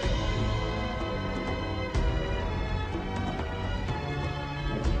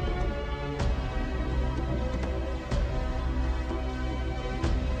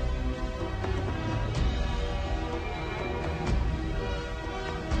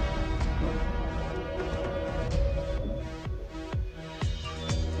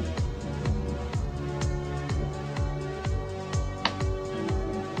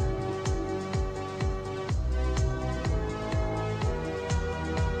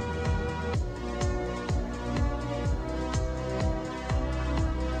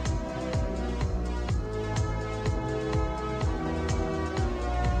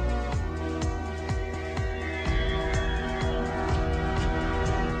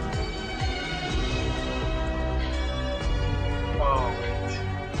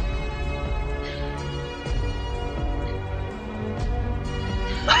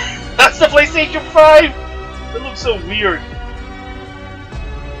 That's the PlayStation 5! It looks so weird.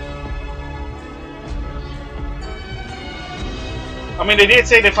 I mean, they did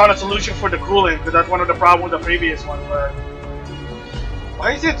say they found a solution for the cooling, because that's one of the problems with the previous one, but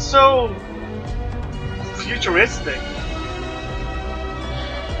why is it so futuristic?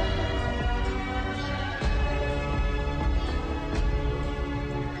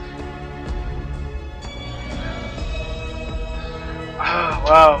 Ah,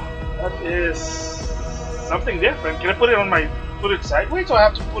 wow. That is something different. Can I put it on my sideways, or I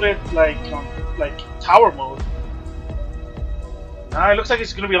have to put it like on tower mode? Nah, it looks like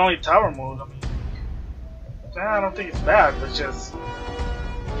it's gonna be only tower mode. I mean, I don't think it's bad. It's just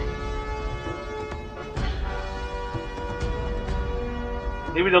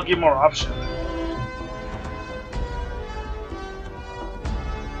Maybe they'll give more options.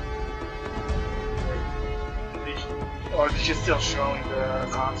 Or is she still showing the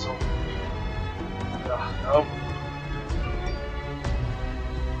console? Nope.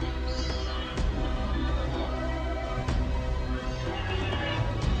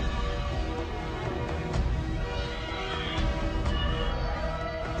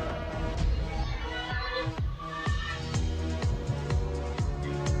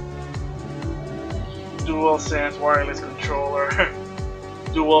 DualSense wireless controller,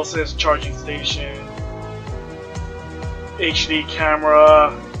 DualSense charging station, HD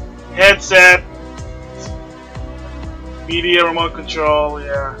camera, headset, media remote control,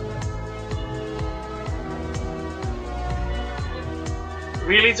 yeah.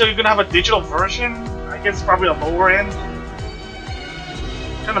 Really? So you're gonna have a digital version? I guess probably a lower end?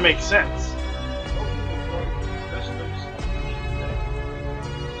 Kinda makes sense.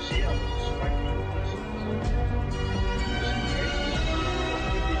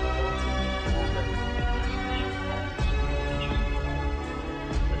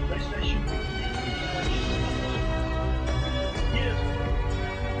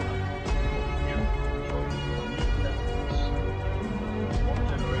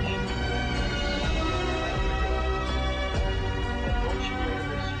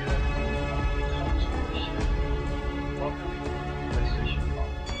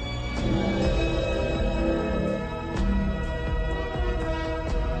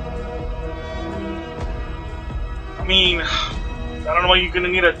 I mean, I don't know why you're gonna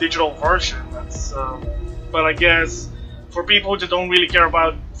need a digital version. That's, but I guess for people who don't really care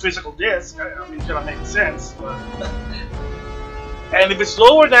about physical disc, I mean, it kind of makes sense. But and if it's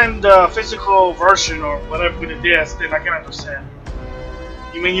lower than the physical version or whatever with the disc, then I can understand.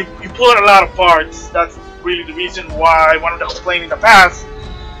 I mean, you pull out a lot of parts. That's really the reason why one of the complaints in the past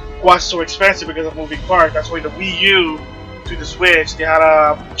was so expensive because of moving parts. That's why the Wii U to the Switch, they had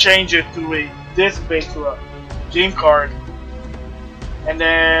to change it to a disc based to a game card. And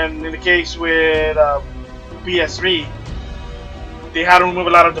then in the case with PS3, they had to remove a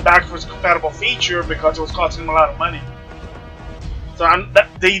lot of the backwards compatible feature because it was costing them a lot of money. So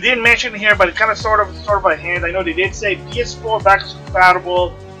they didn't mention it here, but it kind of sort of by hand. I know they did say PS4 backwards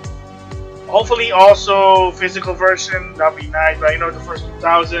compatible. Hopefully also physical version. That'd be nice. But I know the first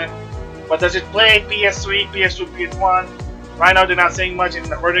 2000. But does it play PS3, PS2, PS1? Right now they're not saying much, and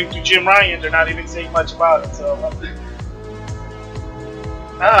according to Jim Ryan, they're not even saying much about it. So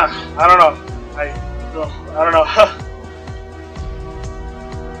I don't know. I don't know.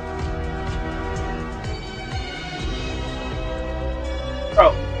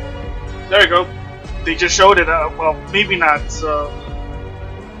 Oh, there you go. They just showed it. Well, maybe not. So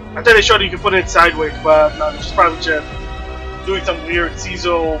I thought they showed you can put it sideways, but no, it's probably just doing some weird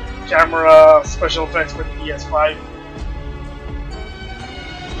CISO camera special effects for the PS5.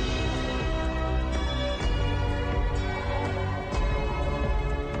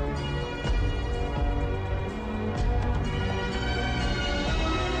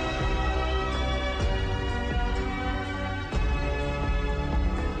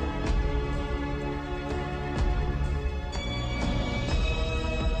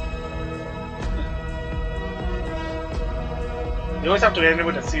 They always have to end it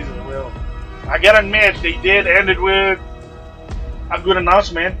with a season will. I gotta admit, they did end it with a good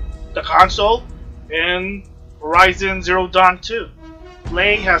announcement. The console and Horizon Zero Dawn 2.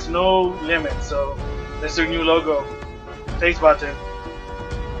 Play has no limit, so that's their new logo. Face button.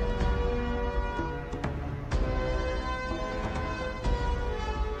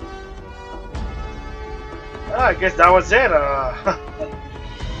 I guess that was it.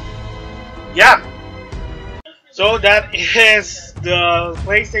 Yeah. So that is the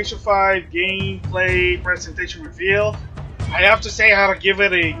PlayStation 5 gameplay presentation reveal. I have to say I had to give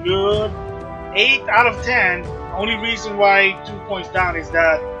it a good 8 out of 10. Only reason why 2 points down is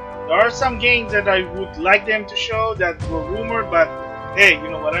that there are some games that I would like them to show that were rumored, but hey, you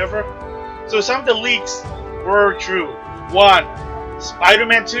know, whatever. So some of the leaks were true. 1.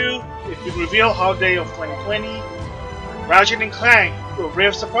 Spider-Man 2, it would reveal holiday of 2020. Ratchet and Clank,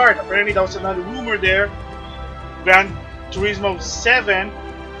 Rifts Apart, apparently that was another rumor there. Gran Turismo 7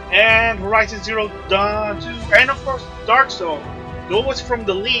 and Horizon Zero Dawn 2, and of course Dark Souls. Those from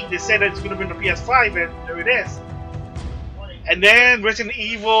the leak, they said that it's going to be on the PS5, and there it is. And then Resident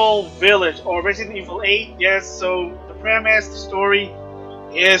Evil Village or Resident Evil 8, yes. So the premise, the story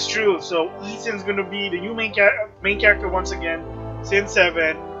is true. So Ethan's going to be the new main character once again since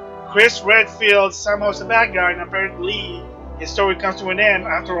 7. Chris Redfield somehow is a bad guy, and apparently his story comes to an end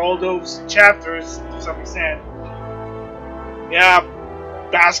after all those chapters to some extent. Yeah,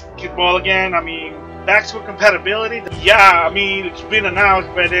 basketball again. I mean, basketball compatibility. Yeah, I mean, it's been announced,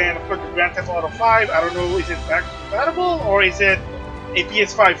 but then of course the Grand Theft Auto 5. I don't know, is it back compatible or is it a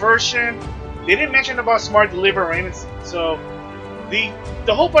PS5 version? They didn't mention about smart delivery or anything. So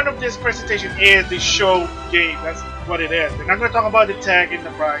the whole point of this presentation is the show game. That's what it is. They're not going to talk about the tech and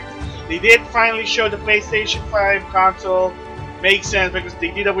the price. They did finally show the PlayStation 5 console. Makes sense because they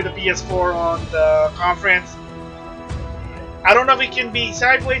did it with the PS4 on the conference. I don't know if it can be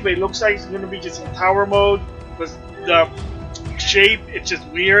sideways, but it looks like it's going to be just in tower mode because the shape, it's just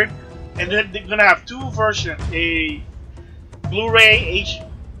weird. And then they're going to have two versions, a Blu-ray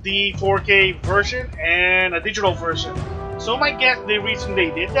HD 4K version and a digital version. So my guess the reason they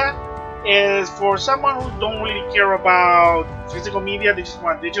did that is for someone who don't really care about physical media, they just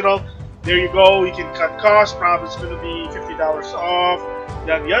want digital. There you go, you can cut costs, probably it's going to be $50 off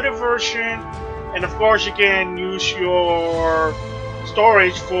than the other version. And of course you can use your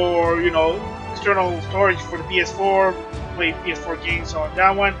storage for, you know, external storage for the PS4, play PS4 games on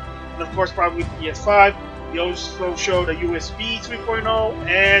that one. And of course probably PS5. They also showed a USB 3.0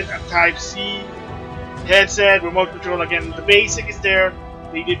 and a Type-C headset, remote control. Again, the basic is there.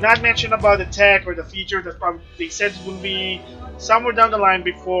 They did not mention about the tech or the feature. That's probably, they said it will be somewhere down the line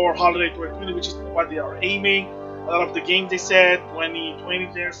before holiday 2020, which is what they are aiming. A lot of the games they said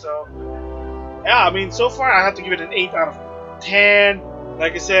 2020 there. So yeah, I mean, so far I have to give it an 8 out of 10.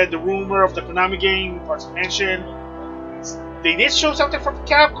 Like I said, the rumor of the Konami game, as mentioned, they did show something from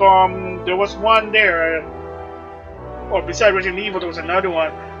Capcom. There was one there, or besides Resident Evil, there was another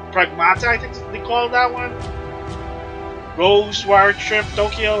one. Pragmata, I think they called that one. Ghostwire Trip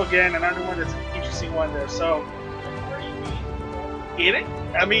Tokyo, again, another one that's an interesting one there. So,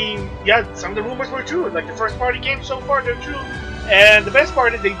 I mean, yeah, some of the rumors were true. Like the first party games so far, they're true. And the best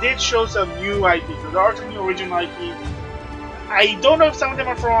part is they did show some new IP. So there are some new original IP. I don't know if some of them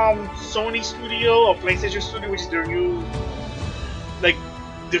are from Sony Studio or PlayStation Studio, which is their new, like,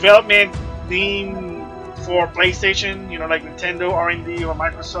 development theme for PlayStation, you know, like Nintendo R&D or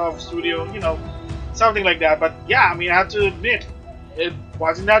Microsoft Studio, you know, something like that. But yeah, I mean, I have to admit, it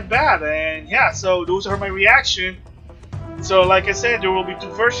wasn't that bad. And yeah, so those are my reaction. So like I said, there will be two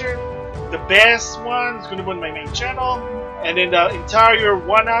versions. The best one is going to be on my main channel, and then the entire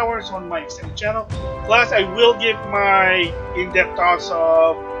 1 hour is on my extended channel. Plus, I will give my in-depth thoughts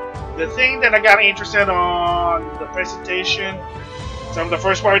of the thing that I got interested on the presentation, some of the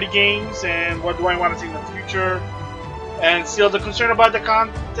first-party games, and what do I want to see in the future. And still the concern about the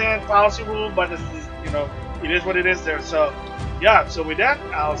content policy rule, but it's, you know, it is what it is there. So yeah, so with that,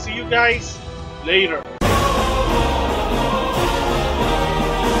 I'll see you guys later.